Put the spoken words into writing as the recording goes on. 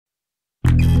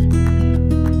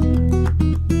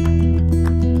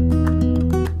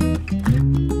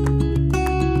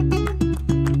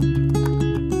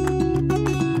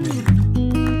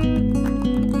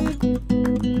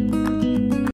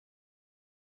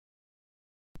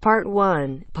Part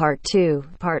 1, Part 2,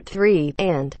 Part 3,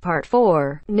 and Part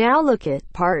 4. Now look at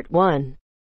Part 1.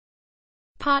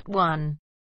 Part 1.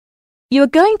 You are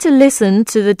going to listen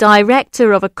to the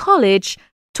director of a college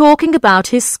talking about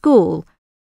his school.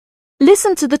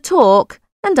 Listen to the talk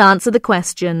and answer the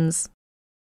questions.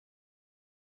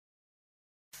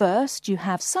 First, you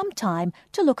have some time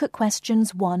to look at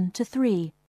questions 1 to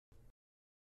 3.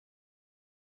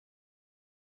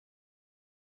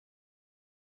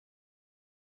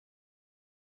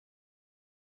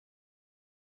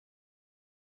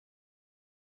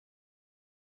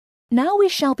 Now we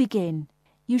shall begin.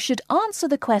 You should answer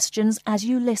the questions as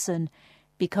you listen,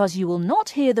 because you will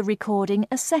not hear the recording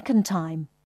a second time.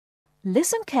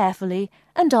 Listen carefully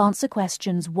and answer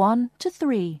questions 1 to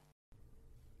 3.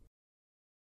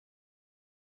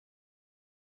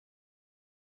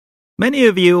 Many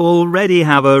of you already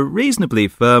have a reasonably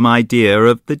firm idea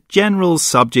of the general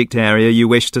subject area you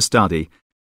wish to study.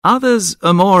 Others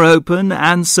are more open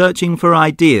and searching for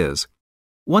ideas.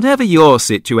 Whatever your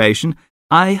situation,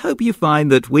 I hope you find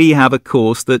that we have a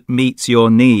course that meets your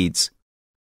needs.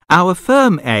 Our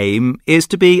firm aim is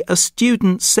to be a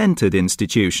student-centred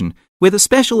institution with a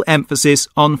special emphasis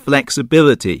on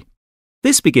flexibility.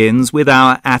 This begins with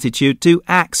our attitude to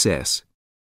access.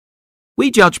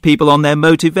 We judge people on their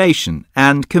motivation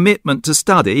and commitment to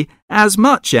study as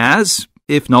much as,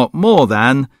 if not more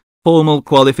than, formal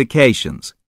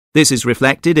qualifications. This is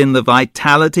reflected in the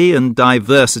vitality and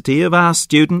diversity of our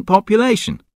student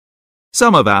population.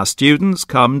 Some of our students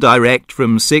come direct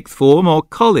from sixth form or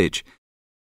college.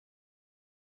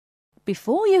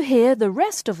 Before you hear the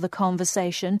rest of the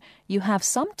conversation, you have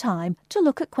some time to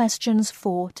look at questions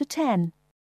 4 to 10.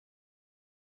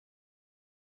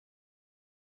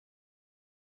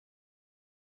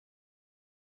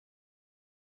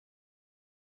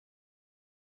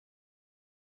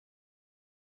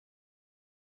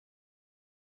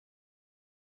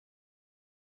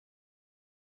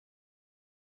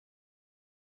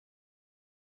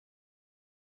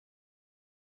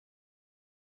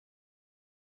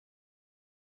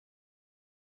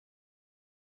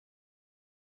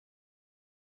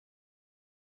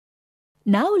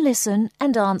 Now listen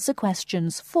and answer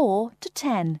questions 4 to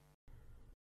 10.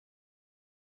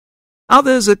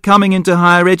 Others are coming into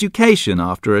higher education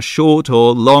after a short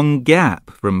or long gap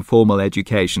from formal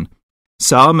education.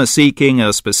 Some are seeking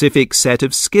a specific set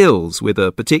of skills with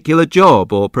a particular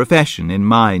job or profession in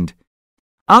mind.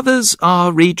 Others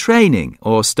are retraining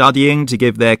or studying to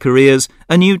give their careers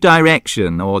a new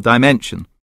direction or dimension.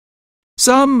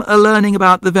 Some are learning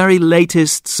about the very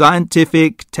latest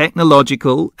scientific,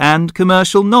 technological and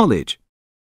commercial knowledge.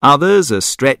 Others are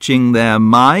stretching their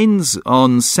minds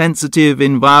on sensitive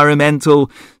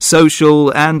environmental,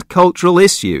 social and cultural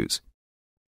issues.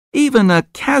 Even a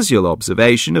casual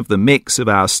observation of the mix of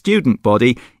our student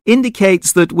body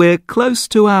indicates that we're close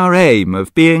to our aim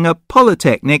of being a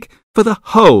polytechnic for the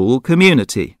whole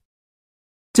community.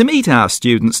 To meet our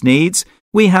students' needs,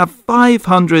 we have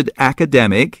 500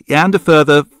 academic and a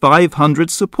further 500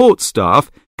 support staff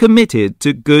committed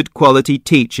to good quality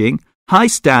teaching, high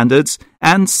standards,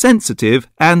 and sensitive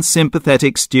and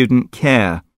sympathetic student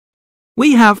care.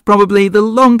 We have probably the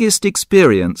longest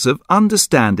experience of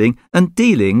understanding and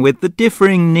dealing with the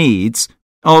differing needs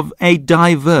of a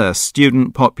diverse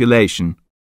student population.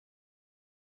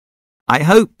 I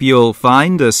hope you'll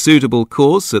find a suitable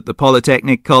course at the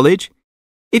Polytechnic College.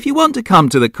 If you want to come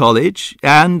to the college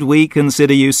and we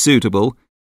consider you suitable,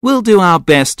 we'll do our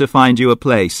best to find you a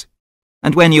place.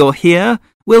 And when you're here,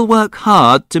 we'll work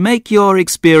hard to make your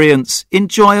experience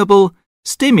enjoyable,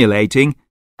 stimulating,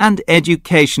 and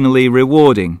educationally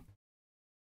rewarding.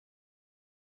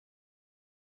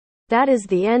 That is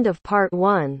the end of Part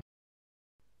 1.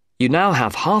 You now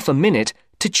have half a minute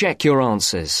to check your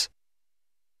answers.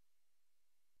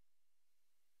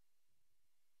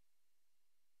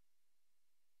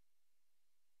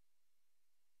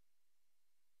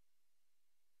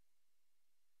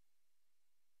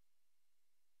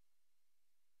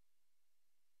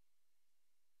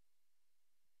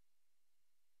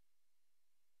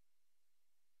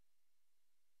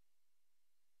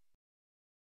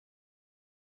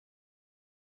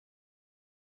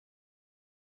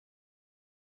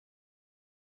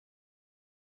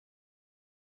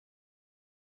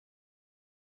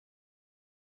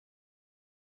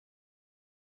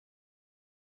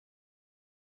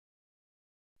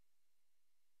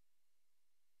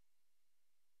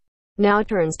 Now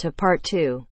turns to Part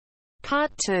 2.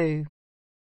 Part 2.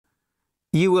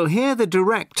 You will hear the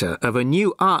director of a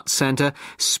new arts centre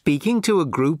speaking to a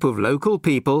group of local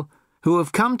people who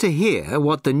have come to hear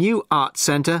what the new arts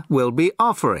centre will be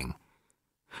offering.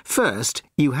 First,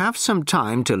 you have some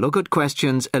time to look at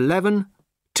questions 11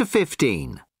 to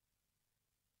 15.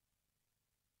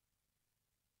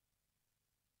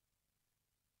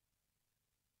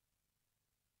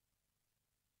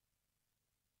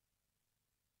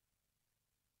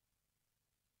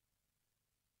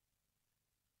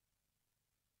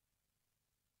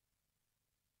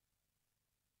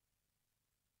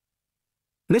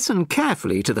 Listen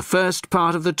carefully to the first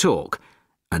part of the talk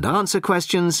and answer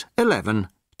questions 11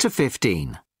 to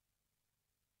 15.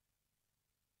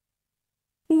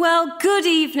 Well, good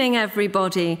evening,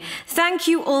 everybody. Thank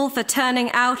you all for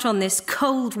turning out on this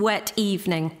cold, wet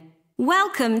evening.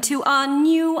 Welcome to our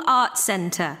new art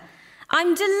centre.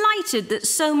 I'm delighted that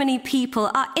so many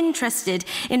people are interested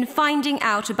in finding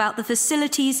out about the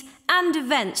facilities and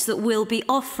events that we'll be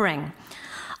offering.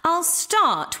 I'll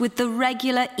start with the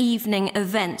regular evening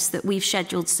events that we've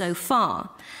scheduled so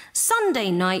far. Sunday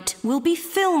night will be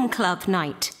film club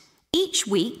night. Each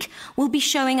week we'll be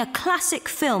showing a classic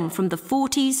film from the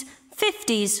 40s,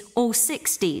 50s or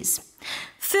 60s.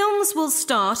 Films will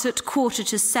start at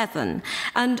 6:45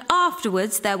 and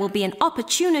afterwards there will be an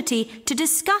opportunity to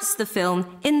discuss the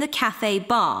film in the cafe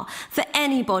bar for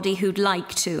anybody who'd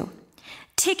like to.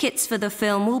 Tickets for the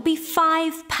film will be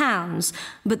 £5,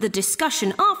 but the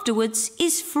discussion afterwards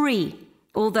is free,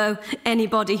 although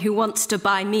anybody who wants to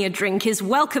buy me a drink is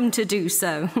welcome to do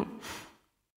so.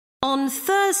 On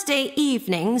Thursday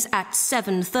evenings at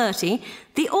 7:30,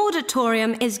 the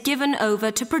auditorium is given over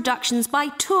to productions by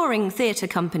touring theatre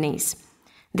companies.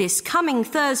 This coming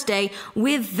Thursday,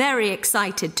 we're very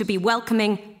excited to be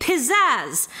welcoming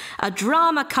Pizzazz, a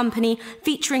drama company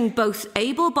featuring both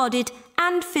able-bodied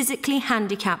and physically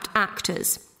handicapped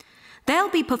actors. They'll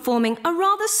be performing a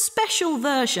rather special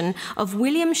version of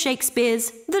William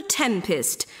Shakespeare's The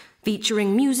Tempest,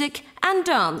 featuring music and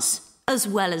dance, as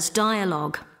well as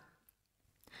dialogue.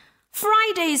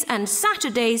 Fridays and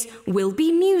Saturdays will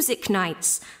be music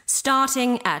nights,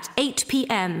 starting at 8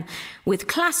 p.m, with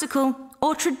classical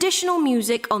or traditional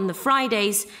music on the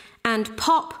Fridays and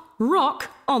pop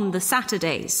rock on the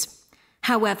Saturdays.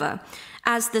 However,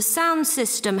 as the sound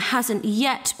system hasn't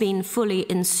yet been fully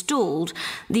installed,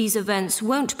 these events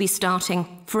won't be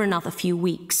starting for another few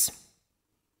weeks.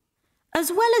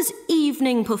 As well as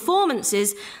evening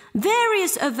performances,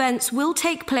 various events will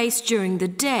take place during the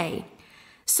day.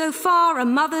 So far, a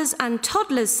mothers and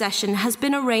toddlers session has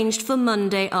been arranged for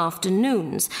Monday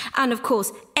afternoons, and of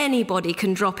course, anybody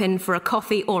can drop in for a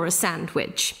coffee or a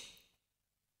sandwich.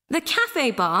 The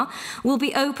cafe bar will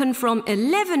be open from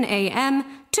 11 a.m.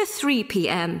 to 3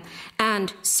 p.m.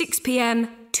 and 6 p.m.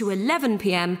 to 11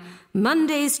 p.m.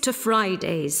 Mondays to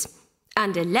Fridays,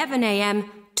 and 11 a.m.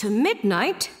 to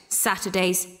midnight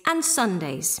Saturdays and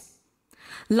Sundays.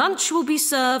 Lunch will be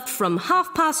served from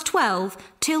 12:30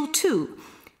 till 2,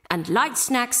 and light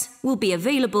snacks will be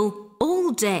available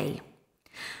all day.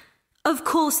 Of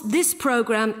course, this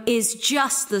programme is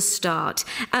just the start,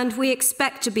 and we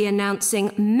expect to be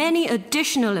announcing many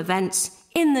additional events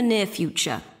in the near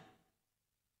future.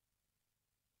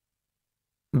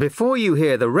 Before you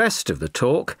hear the rest of the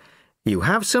talk, you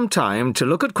have some time to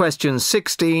look at questions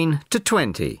 16 to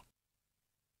 20.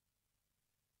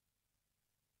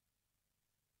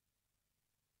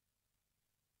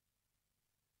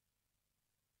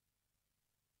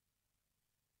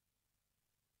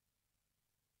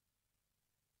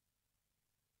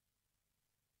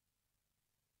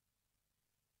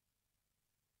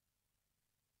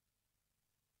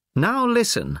 Now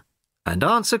listen and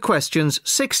answer questions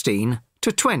 16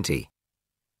 to 20.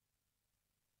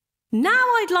 Now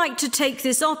I'd like to take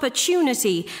this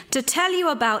opportunity to tell you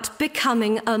about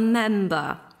becoming a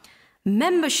member.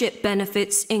 Membership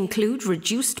benefits include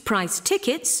reduced price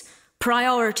tickets,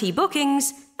 priority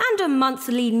bookings, and a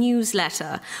monthly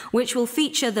newsletter, which will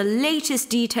feature the latest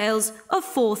details of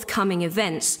forthcoming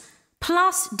events,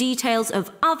 plus details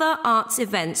of other arts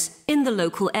events in the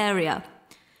local area.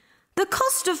 The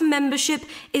cost of membership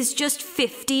is just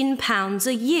 £15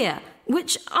 a year,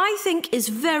 which I think is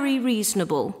very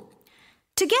reasonable.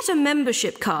 To get a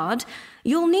membership card,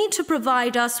 you'll need to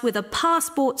provide us with a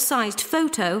passport-sized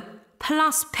photo,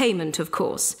 plus payment, of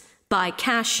course, by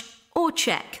cash or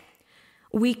cheque.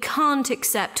 We can't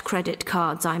accept credit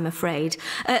cards, I'm afraid,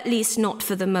 at least not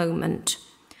for the moment.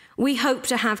 We hope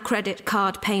to have credit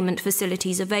card payment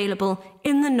facilities available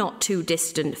in the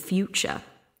not-too-distant future.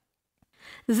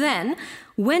 Then,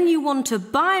 when you want to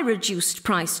buy reduced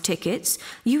price tickets,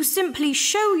 you simply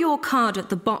show your card at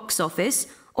the box office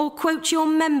or quote your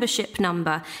membership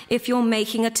number if you're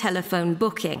making a telephone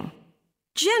booking.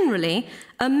 Generally,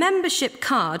 a membership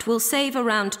card will save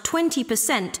around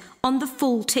 20% on the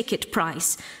full ticket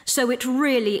price, so it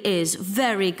really is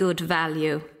very good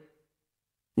value.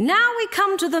 Now we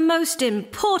come to the most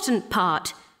important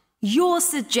part, your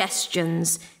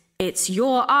suggestions. It's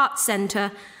your art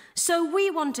centre, so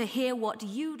we want to hear what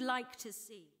you'd like to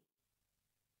see.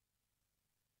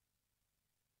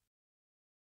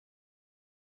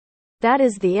 That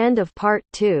is the end of part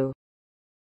 2.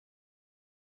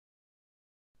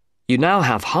 You now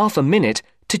have half a minute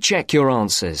to check your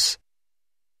answers.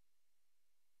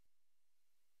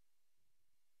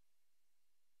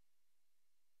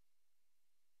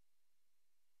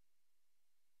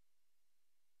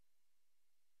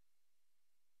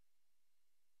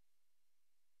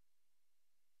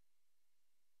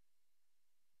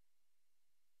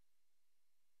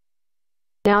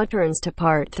 Now turns to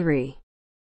part 3.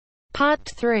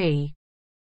 Part 3.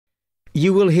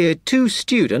 You will hear two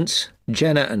students,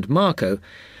 Jenna and Marco,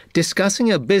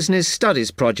 discussing a business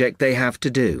studies project they have to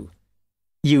do.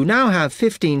 You now have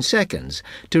 15 seconds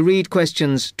to read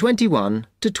questions 21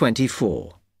 to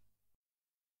 24.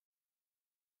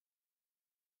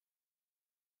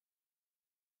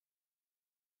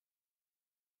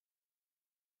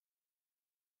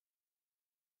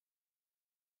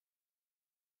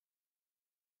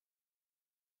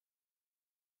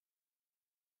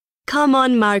 Come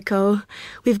on, Marco.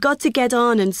 We've got to get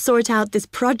on and sort out this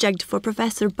project for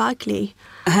Professor Buckley.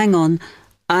 Hang on.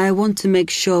 I want to make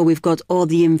sure we've got all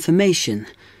the information.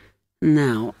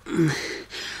 Now,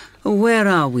 where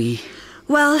are we?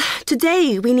 Well,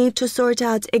 today we need to sort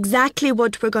out exactly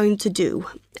what we're going to do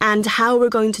and how we're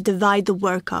going to divide the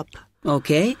work up.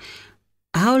 Okay.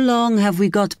 How long have we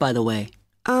got, by the way?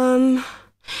 The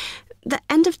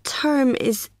end of term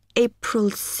is April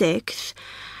 6th.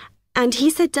 And he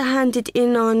said to hand it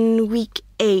in on week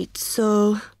 8,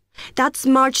 so that's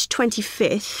March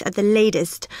 25th at the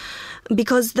latest,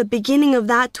 because the beginning of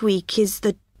that week is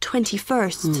the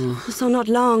 21st, so not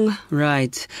long.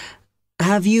 Right.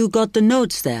 Have you got the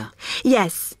notes there?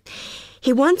 Yes.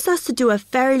 He wants us to do a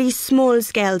fairly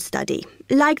small-scale study,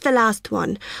 like the last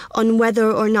one, on whether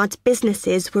or not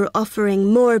businesses were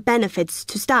offering more benefits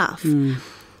to staff. And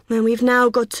we've now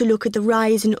got to look at the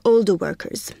rise in older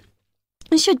workers.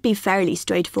 It should be fairly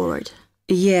straightforward.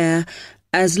 Yeah,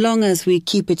 as long as we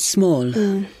keep it small.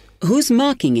 Who's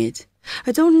marking it?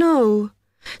 I don't know.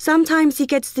 Sometimes he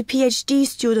gets the PhD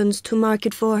students to mark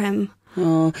it for him.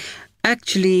 Oh,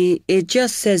 actually, it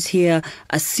just says here,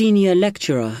 a senior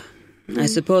lecturer. I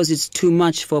suppose it's too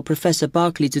much for Professor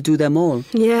Barclay to do them all.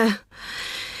 Yeah.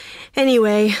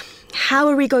 Anyway, how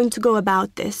are we going to go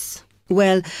about this?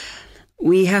 Well,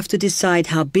 we have to decide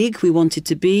how big we want it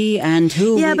to be and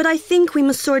who... Yeah, but I think we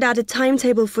must sort out a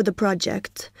timetable for the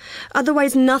project.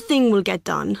 Otherwise, nothing will get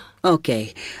done.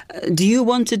 Okay. Do you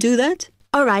want to do that?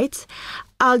 All right.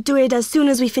 I'll do it as soon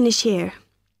as we finish here.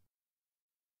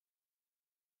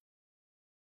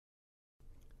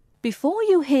 Before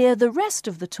you hear the rest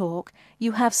of the talk,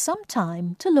 you have some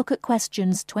time to look at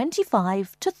questions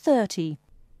 25 to 30.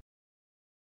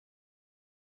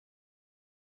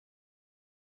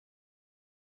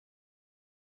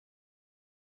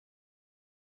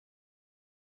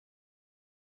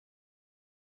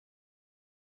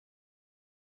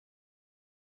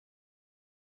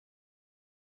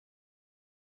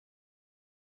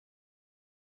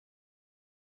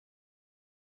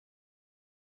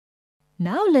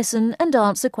 Now listen and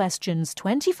answer questions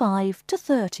 25 to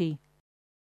 30.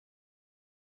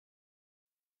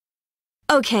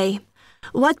 Okay,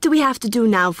 what do we have to do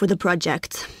now for the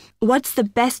project? What's the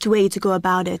best way to go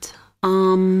about it?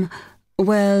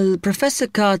 Well, Professor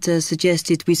Carter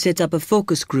suggested we set up a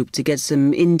focus group to get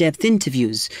some in-depth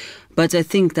interviews, but I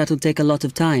think that'll take a lot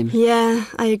of time. Yeah,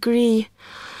 I agree.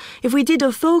 If we did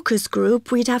a focus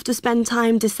group, we'd have to spend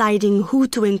time deciding who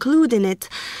to include in it,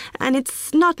 and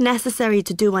it's not necessary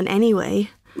to do one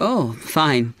anyway. Oh,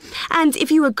 fine. And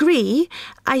if you agree,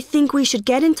 I think we should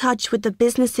get in touch with the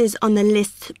businesses on the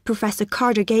list Professor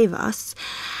Carter gave us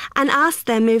and ask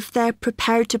them if they're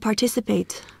prepared to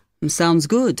participate. Sounds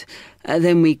good.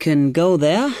 Then we can go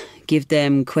there, give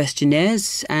them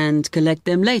questionnaires and collect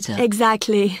them later.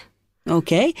 Exactly.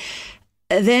 Okay.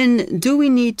 Then do we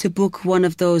need to book one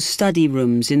of those study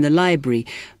rooms in the library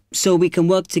so we can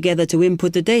work together to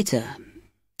input the data?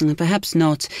 Perhaps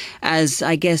not, as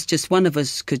I guess just one of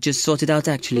us could just sort it out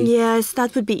actually. Yes,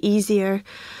 that would be easier.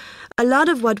 A lot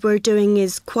of what we're doing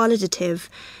is qualitative,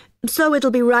 so it'll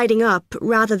be writing up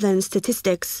rather than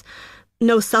statistics.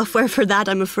 No software for that,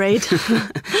 I'm afraid.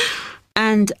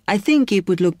 And I think it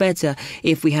would look better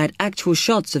if we had actual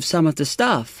shots of some of the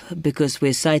staff, because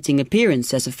we're citing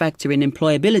appearance as a factor in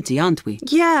employability, aren't we?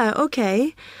 Yeah,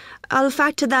 okay. I'll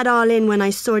factor that all in when I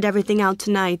sort everything out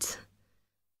tonight.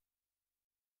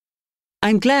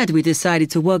 I'm glad we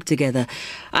decided to work together.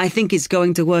 I think it's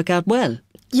going to work out well.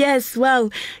 Yes, well,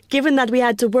 given that we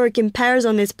had to work in pairs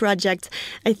on this project,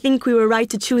 I think we were right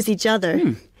to choose each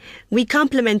other. We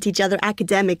complement each other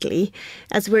academically,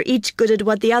 as we're each good at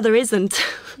what the other isn't.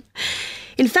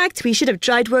 In fact, we should have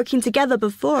tried working together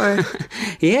before.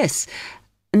 Yes.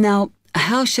 Now,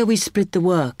 how shall we split the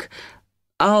work?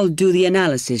 I'll do the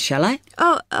analysis, shall I?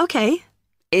 Oh, okay.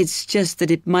 It's just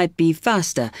that it might be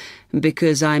faster,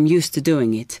 because I'm used to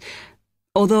doing it.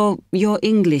 Although your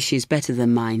English is better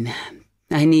than mine.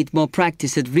 I need more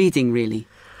practice at reading, really.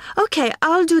 Okay,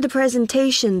 I'll do the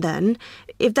presentation then,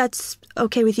 if that's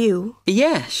okay with you.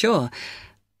 Yeah, sure.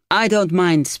 I don't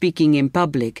mind speaking in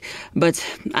public, but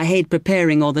I hate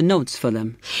preparing all the notes for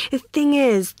them. The thing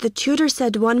is, the tutor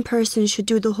said one person should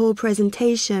do the whole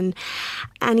presentation,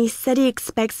 and he said he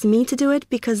expects me to do it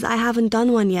because I haven't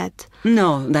done one yet.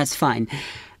 No, that's fine.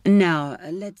 Now,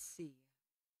 let's see.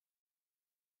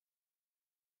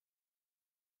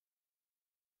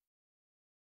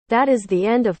 That is the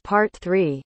end of part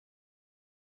 3.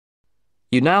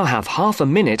 You now have half a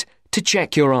minute to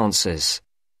check your answers.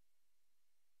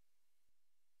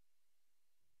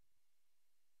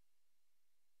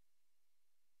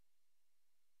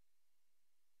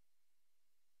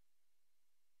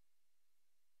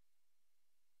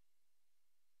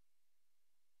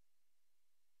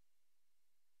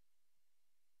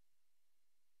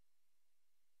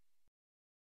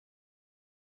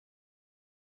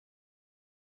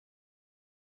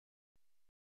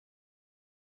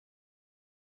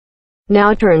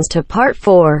 Now turns to part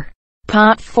 4.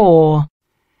 Part 4.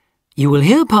 You will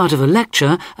hear part of a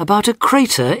lecture about a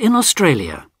crater in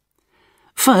Australia.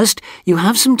 First, you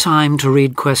have some time to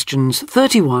read questions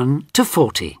 31 to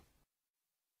 40.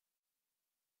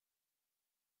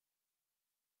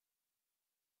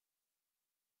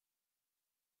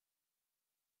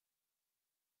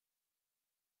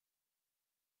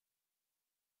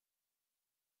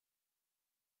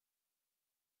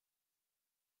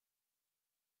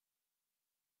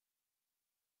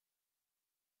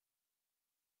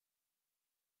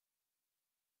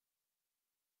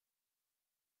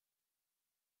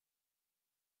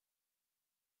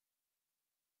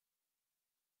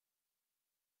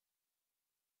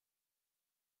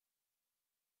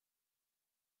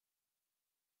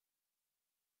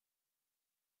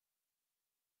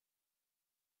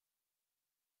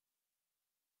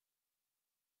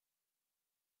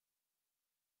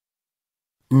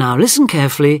 Now listen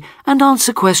carefully and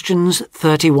answer questions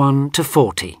 31 to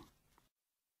 40.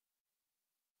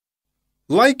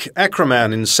 Lake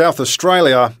Acraman in South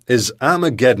Australia is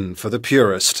Armageddon for the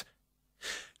purist.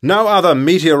 No other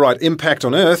meteorite impact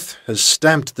on Earth has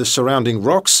stamped the surrounding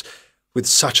rocks with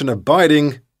such an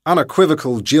abiding,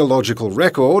 unequivocal geological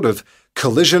record of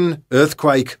collision,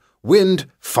 earthquake, wind,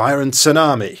 fire and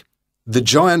tsunami, the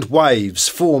giant waves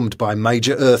formed by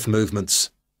major Earth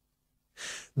movements.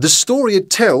 The story it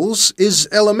tells is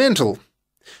elemental,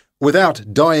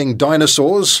 without dying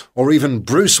dinosaurs or even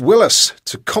Bruce Willis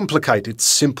to complicate its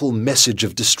simple message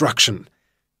of destruction.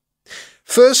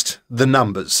 First, the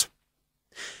numbers.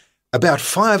 About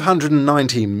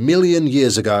 590 million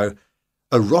years ago,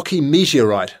 a rocky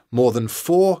meteorite more than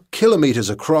 4 kilometres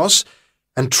across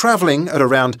and travelling at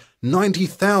around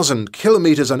 90,000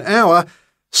 kilometres an hour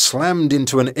slammed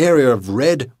into an area of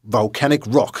red volcanic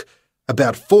rock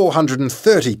about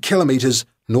 430 kilometres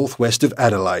northwest of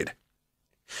Adelaide.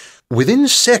 Within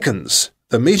seconds,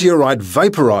 the meteorite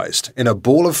vaporised in a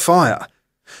ball of fire,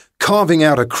 carving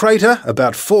out a crater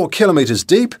about 4 kilometres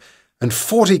deep and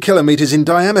 40 kilometres in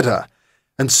diameter,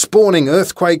 and spawning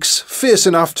earthquakes fierce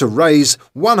enough to raise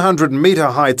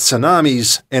 100-metre-high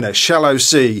tsunamis in a shallow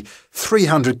sea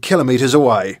 300 kilometres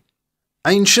away.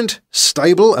 Ancient,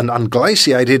 stable and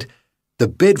unglaciated, the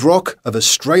bedrock of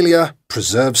Australia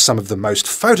preserves some of the most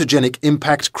photogenic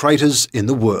impact craters in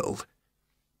the world.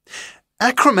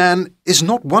 Acraman is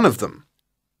not one of them.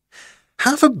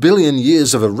 500 million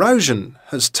years of erosion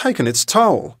has taken its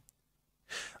toll.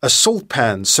 A salt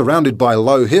pan surrounded by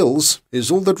low hills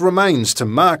is all that remains to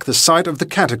mark the site of the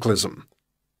cataclysm.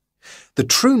 The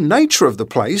true nature of the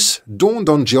place dawned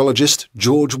on geologist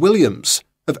George Williams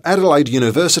of Adelaide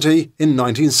University in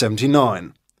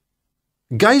 1979.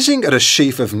 Gazing at a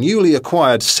sheaf of newly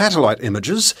acquired satellite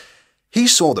images, he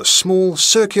saw the small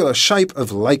circular shape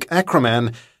of Lake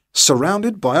Acraman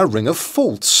surrounded by a ring of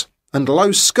faults and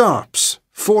low scarps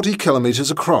 40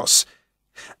 kilometres across,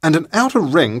 and an outer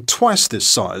ring twice this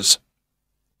size.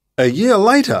 A year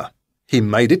later, he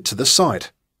made it to the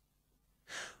site.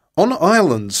 On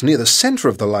islands near the centre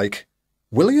of the lake,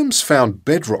 Williams found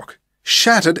bedrock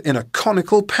shattered in a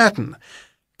conical pattern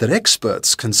that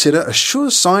experts consider a sure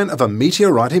sign of a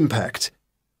meteorite impact.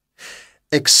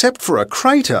 Except for a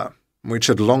crater, which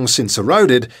had long since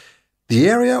eroded, the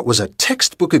area was a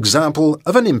textbook example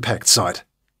of an impact site.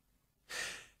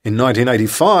 In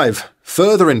 1985,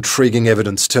 further intriguing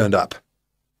evidence turned up.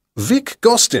 Vic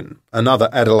Gostin, another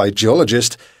Adelaide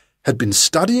geologist, had been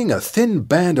studying a thin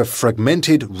band of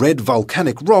fragmented red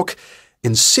volcanic rock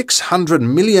in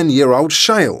 600-million-year-old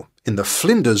shale in the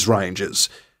Flinders Ranges,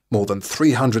 more than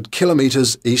 300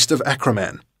 kilometres east of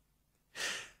Acraman.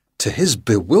 To his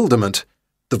bewilderment,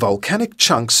 the volcanic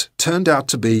chunks turned out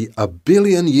to be 1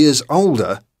 billion years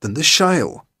older than the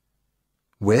shale.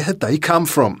 Where had they come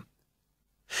from?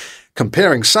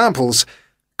 Comparing samples,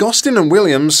 Gostin and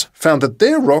Williams found that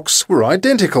their rocks were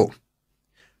identical.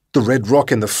 The red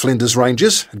rock in the Flinders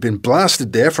Ranges had been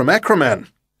blasted there from Acraman.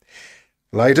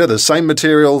 Later, the same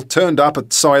material turned up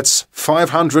at sites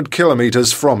 500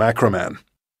 kilometres from Acraman.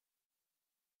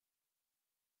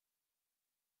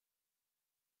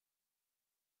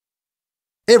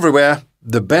 Everywhere,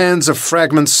 the bands of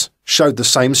fragments showed the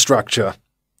same structure.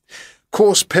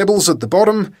 Coarse pebbles at the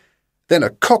bottom, then a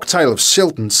cocktail of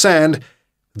silt and sand,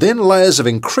 then layers of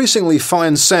increasingly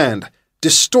fine sand,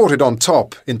 distorted on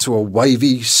top into a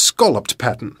wavy, scalloped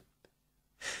pattern.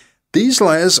 These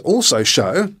layers also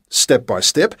show, step by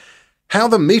step, how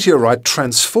the meteorite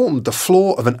transformed the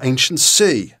floor of an ancient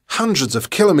sea hundreds of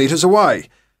kilometres away,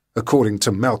 according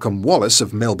to Malcolm Wallace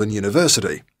of Melbourne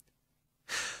University.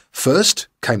 First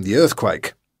came the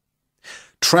earthquake.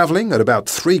 Travelling at about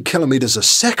 3 kilometres a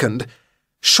second,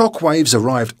 shock waves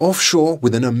arrived offshore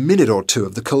within a minute or two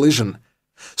of the collision,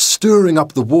 stirring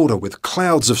up the water with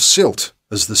clouds of silt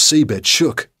as the seabed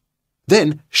shook.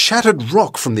 Then shattered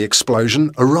rock from the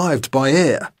explosion arrived by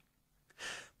air.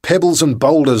 Pebbles and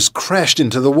boulders crashed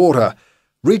into the water,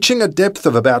 reaching a depth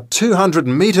of about 200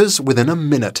 metres within a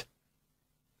minute.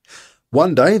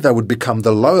 One day they would become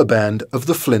the lower band of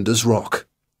the Flinders Rock.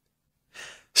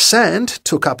 Sand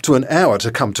took up to an hour to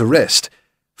come to rest,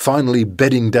 finally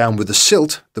bedding down with the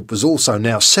silt that was also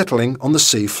now settling on the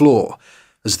sea floor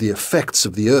as the effects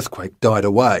of the earthquake died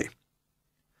away.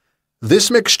 This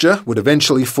mixture would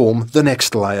eventually form the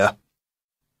next layer.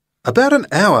 About an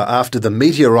hour after the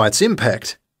meteorite's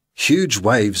impact, huge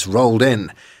waves rolled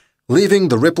in, leaving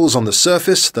the ripples on the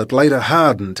surface that later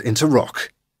hardened into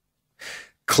rock.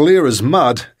 Clear as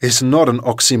mud is not an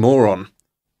oxymoron.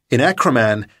 In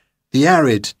Acraman, the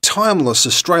arid, timeless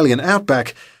Australian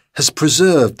outback has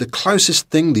preserved the closest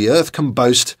thing the earth can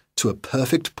boast to a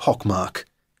perfect pockmark,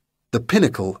 the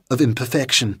pinnacle of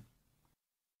imperfection.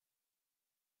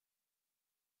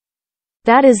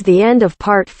 That is the end of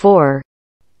part 4.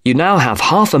 You now have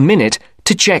half a minute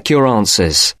to check your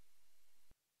answers.